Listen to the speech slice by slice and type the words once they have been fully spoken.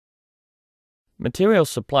Materials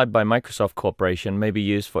supplied by Microsoft Corporation may be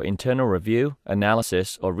used for internal review,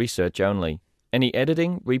 analysis, or research only. Any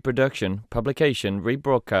editing, reproduction, publication,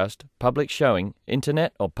 rebroadcast, public showing,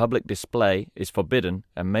 internet, or public display is forbidden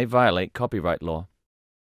and may violate copyright law.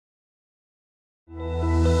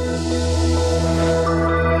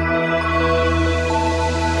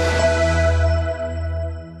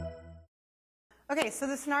 Okay, so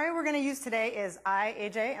the scenario we're going to use today is I,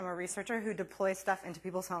 AJ, am a researcher who deploys stuff into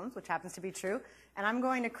people's homes, which happens to be true, and I'm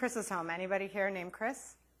going to Chris's home. Anybody here named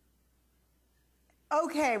Chris?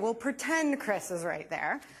 Okay, we'll pretend Chris is right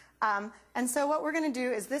there. And so what we're going to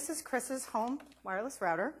do is this is Chris's home wireless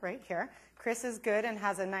router right here. Chris is good and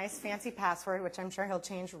has a nice fancy password, which I'm sure he'll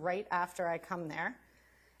change right after I come there.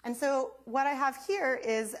 And so what I have here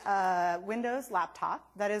is a Windows laptop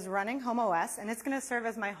that is running HomeOS, and it's going to serve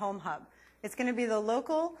as my home hub. It's going to be the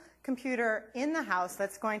local computer in the house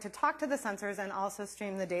that's going to talk to the sensors and also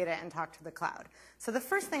stream the data and talk to the cloud. So the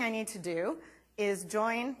first thing I need to do is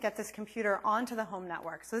get this computer onto the home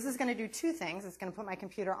network. So this is going to do two things. It's going to put my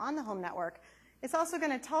computer on the home network. It's also going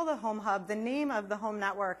to tell the home hub the name of the home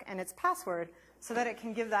network and its password so that it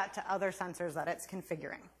can give that to other sensors that it's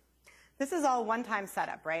configuring. This is all one-time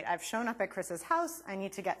setup, right? I've shown up at Chris's house. I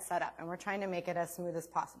need to get set up, and we're trying to make it as smooth as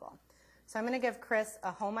possible. So I'm going to give Chris a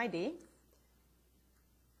home ID.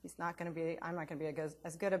 I'm not going to be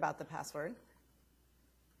as good about the password.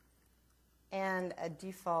 And a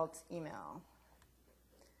default email.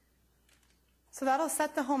 So that'll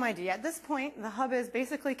set the home ID. At this point, the hub is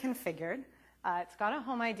basically configured. It's got a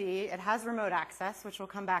home ID. It has remote access, which we'll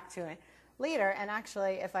come back to later. And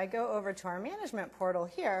actually, if I go over to our management portal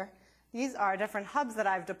here, these are different hubs that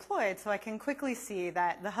I've deployed. So I can quickly see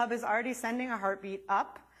that the hub is already sending a heartbeat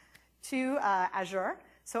up to Azure.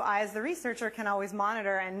 So I, as the researcher, can always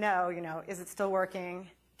monitor and know, is it still working?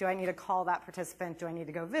 Do I need to call that participant? Do I need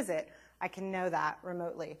to go visit? I can know that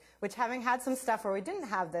remotely, which, having had some stuff where we didn't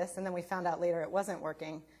have this and then we found out later it wasn't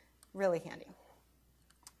working, really handy.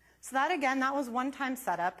 So that, again, that was one-time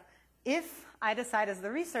setup. If I decide as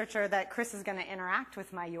the researcher that Chris is going to interact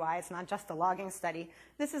with my UI, it's not just a logging study,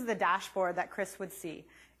 this is the dashboard that Chris would see.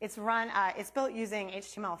 It's built using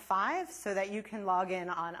HTML5 so that you can log in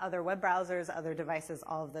on other web browsers, other devices,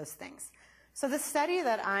 all of those things. So the study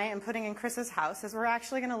that I am putting in Chris's house is we're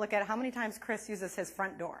actually going to look at how many times Chris uses his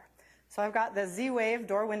front door. So I've got the Z-Wave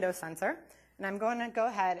door window sensor, and I'm going to go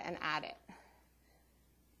ahead and add it.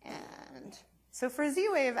 And so for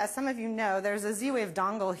Z-Wave, as some of you know, there's a Z-Wave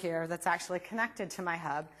dongle here that's actually connected to my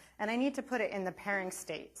hub, and I need to put it in the pairing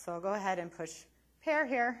state. So I'll go ahead and push pair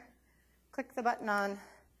here, click the button on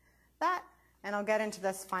that, and I'll get into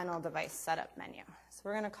this final device setup menu. So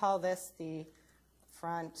we're going to call this the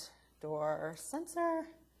front door sensor.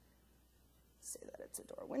 Say that it's a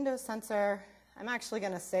door window sensor. I'm actually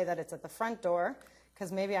going to say that it's at the front door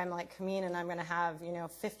because maybe I'm like Kameen and I'm going to have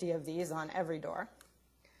 50 of these on every door.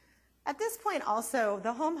 At this point also,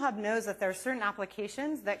 the Home Hub knows that there are certain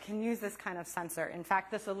applications that can use this kind of sensor. In fact,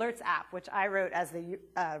 this Alerts app, which I wrote as the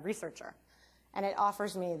researcher, and it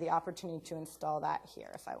offers me the opportunity to install that here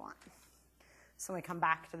if I want. So when we come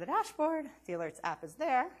back to the dashboard, the Alerts app is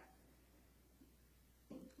there.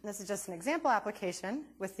 This is just an example application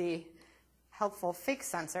with the helpful fake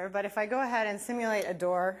sensor, but if I go ahead and simulate a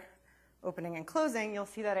door opening and closing, you'll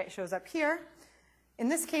see that it shows up here. In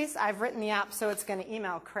this case, I've written the app so it's going to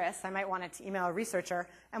email Chris. I might want it to email a researcher.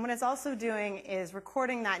 And what it's also doing is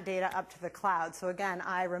recording that data up to the cloud. So again,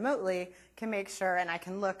 I remotely can make sure, and I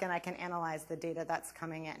can look and I can analyze the data that's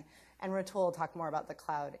coming in. And Ritul will talk more about the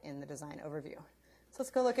cloud in the design overview. So let's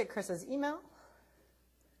go look at Chris's email.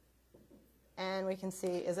 And we can see,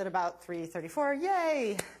 is it about 3:34?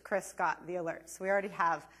 Yay! Chris got the alert. So we already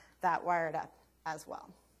have that wired up as well.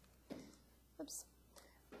 Oops.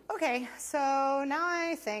 Okay, so now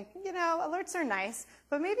I think, alerts are nice,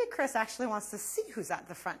 but maybe Chris actually wants to see who's at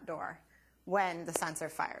the front door when the sensor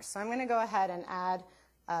fires. So I'm going to go ahead and add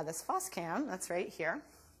this FOSCam that's right here.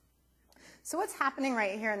 So what's happening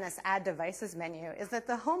right here in this Add Devices menu is that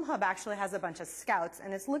the Home Hub actually has a bunch of scouts,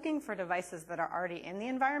 and it's looking for devices that are already in the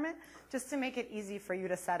environment just to make it easy for you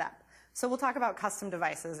to set up. So we'll talk about custom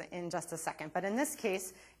devices in just a second. But in this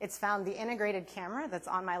case, it's found the integrated camera that's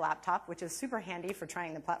on my laptop, which is super handy for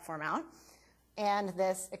trying the platform out, and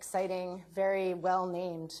this exciting, very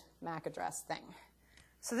well-named MAC address thing.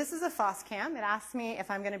 So this is a FOSCam. It asks me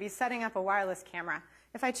if I'm going to be setting up a wireless camera.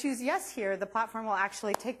 If I choose yes here, the platform will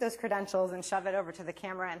actually take those credentials and shove it over to the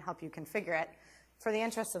camera and help you configure it. For the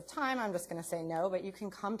interest of time, I'm just going to say no, but you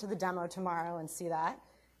can come to the demo tomorrow and see that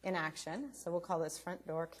in action. So we'll call this front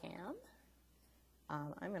door cam.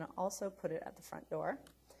 I'm going to also put it at the front door.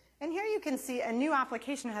 And here you can see a new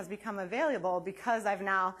application has become available because I've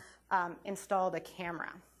now installed a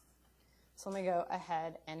camera. So let me go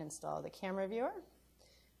ahead and install the camera viewer.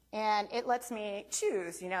 And it lets me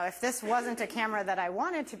choose. You know, if this wasn't a camera that I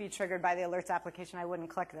wanted to be triggered by the alerts application, I wouldn't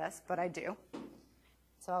click this, but I do.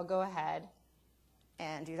 So I'll go ahead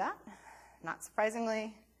and do that. Not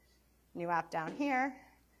surprisingly, new app down here.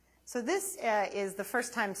 So this is the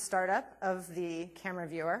first time startup of the camera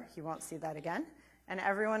viewer. You won't see that again. And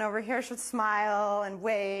everyone over here should smile and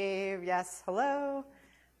wave, yes, hello.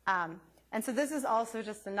 And so this is also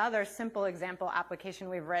just another simple example application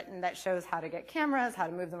we've written that shows how to get cameras, how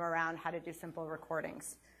to move them around, how to do simple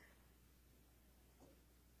recordings.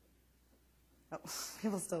 Oh,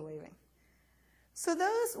 people still waving. So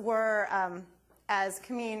those were, as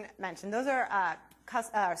Kameen mentioned, those are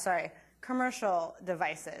commercial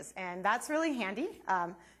devices. And that's really handy.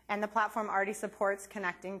 And the platform already supports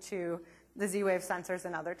connecting to the Z-Wave sensors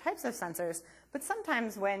and other types of sensors. But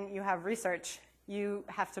sometimes when you have research, you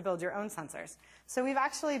have to build your own sensors. So we've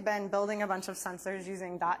actually been building a bunch of sensors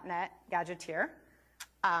using .NET Gadgeteer.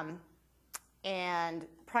 And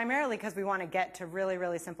primarily because we want to get to really,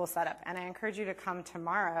 really simple setup. And I encourage you to come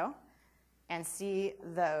tomorrow and see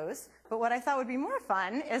those. But what I thought would be more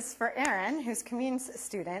fun is for Erin, who's Kameen's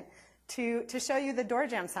student, to show you the door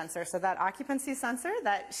jam sensor. So that occupancy sensor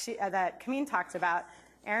that Kameen talked about,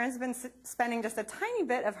 Erin's been spending just a tiny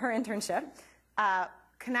bit of her internship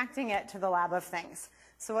connecting it to the Lab of Things.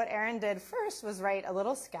 So what Erin did first was write a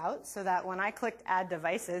little scout so that when I clicked Add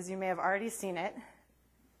Devices, you may have already seen it,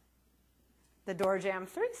 the Door Jam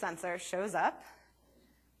 3 sensor shows up.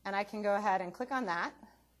 And I can go ahead and click on that.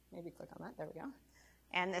 Maybe click on that. There we go.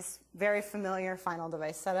 And this very familiar final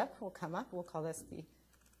device setup will come up. We'll call this the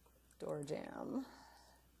Door Jam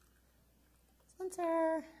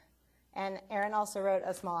sensor. And Erin also wrote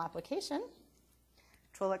a small application,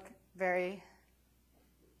 which will look very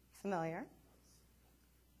familiar.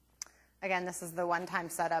 Again, this is the one-time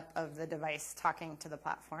setup of the device talking to the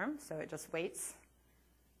platform. So it just waits.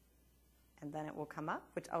 And then it will come up,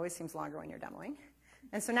 which always seems longer when you're demoing.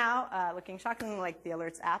 And so now, looking shockingly like the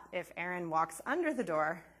Alerts app, if Erin walks under the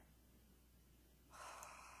door,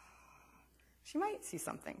 she might see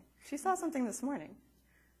something. She saw something this morning.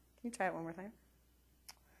 Can you try it one more time?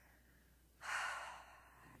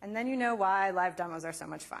 And then you know why live demos are so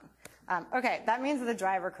much fun. OK, that means the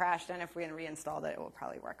driver crashed, and if we reinstalled it, it will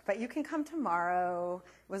probably work. But you can come tomorrow.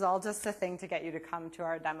 It was all just a thing to get you to come to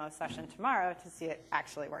our demo session tomorrow to see it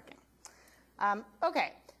actually working.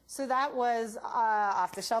 OK, so that was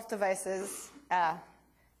off-the-shelf devices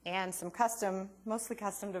and some custom, mostly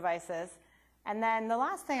custom devices. And then the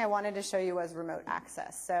last thing I wanted to show you was remote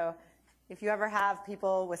access. So if you ever have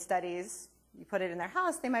people with studies, you put it in their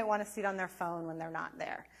house, they might want to see it on their phone when they're not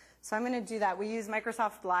there. So I'm going to do that. We use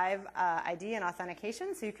Microsoft Live ID and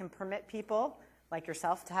authentication, so you can permit people like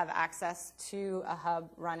yourself to have access to a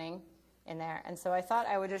hub running in there. And so I thought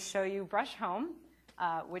I would just show you Brush Home,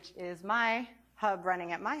 which is my hub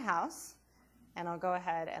running at my house. And I'll go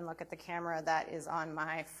ahead and look at the camera that is on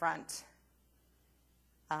my front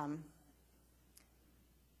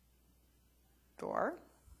door.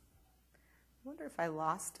 I wonder if I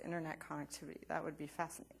lost internet connectivity. That would be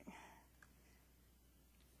fascinating.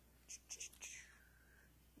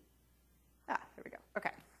 Ah, there we go. OK.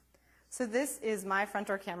 So this is my front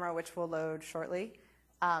door camera, which will load shortly.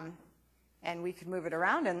 And we could move it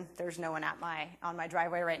around, and there's no one on my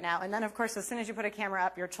driveway right now. And then, of course, as soon as you put a camera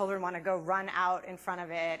up, your children want to go run out in front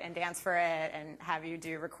of it and dance for it and have you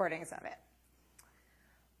do recordings of it.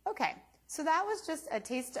 OK. So that was just a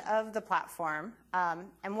taste of the platform.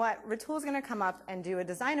 And what Ritul is going to come up and do a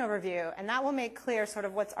design overview, and that will make clear sort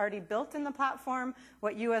of what's already built in the platform,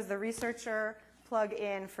 what you as the researcher plug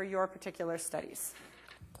in for your particular studies.